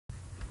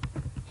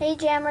Hey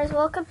Jammers,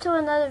 welcome to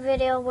another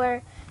video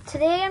where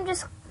today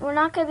we're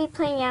not going to be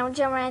playing Animal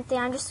Jam or anything.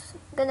 I'm just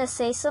going to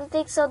say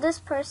something. So this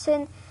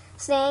person's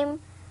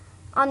name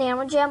on the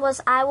Animal Jam was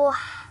I Will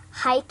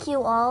Hike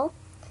You All.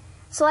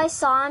 So I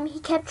saw him. He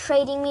kept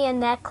trading me a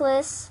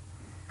necklace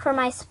for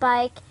my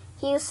spike.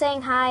 He was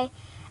saying hi.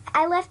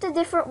 I left a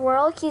different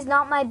world. He's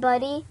not my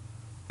buddy.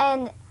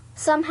 And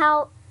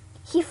somehow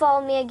he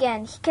followed me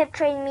again. He kept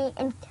trading me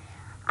and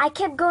I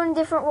kept going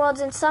to different worlds,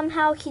 and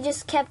somehow he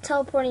just kept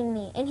teleporting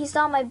me. And he's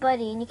not my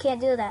buddy, and you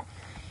can't do that.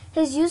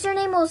 His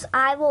username was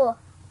I Will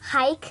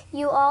Hike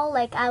You All,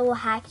 like I will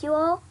hack you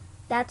all.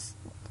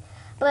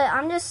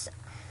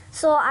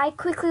 So I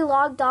quickly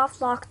logged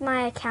off, locked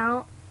my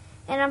account,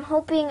 and I'm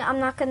hoping I'm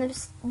not going to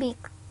be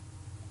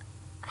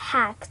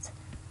hacked.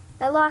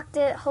 I locked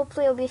it,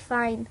 hopefully it'll be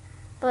fine,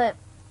 but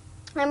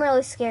I'm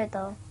really scared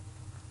though.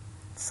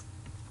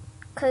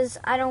 Because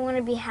I don't want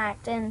to be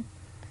hacked, and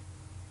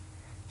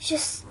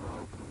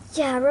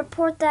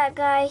report that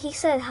guy. He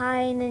said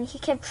hi and then he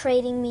kept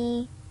trading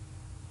me.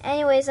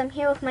 Anyways, I'm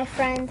here with my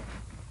friend.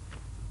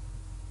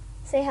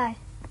 Say hi.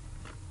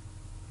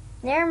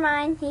 Never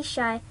mind, he's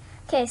shy.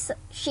 Okay, so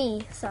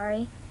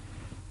sorry.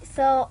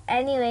 So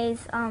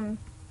anyways, I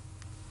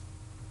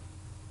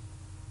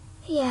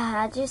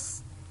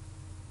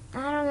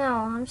don't know.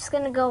 I'm just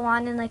gonna go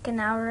on in like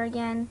an hour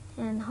again,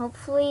 and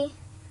hopefully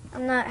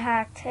I'm not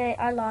hacked. Hey,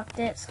 I locked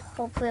it, so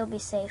hopefully it'll be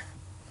safe.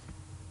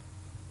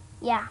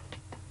 Yeah.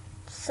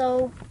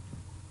 So,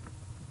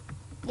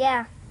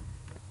 yeah.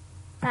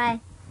 Bye.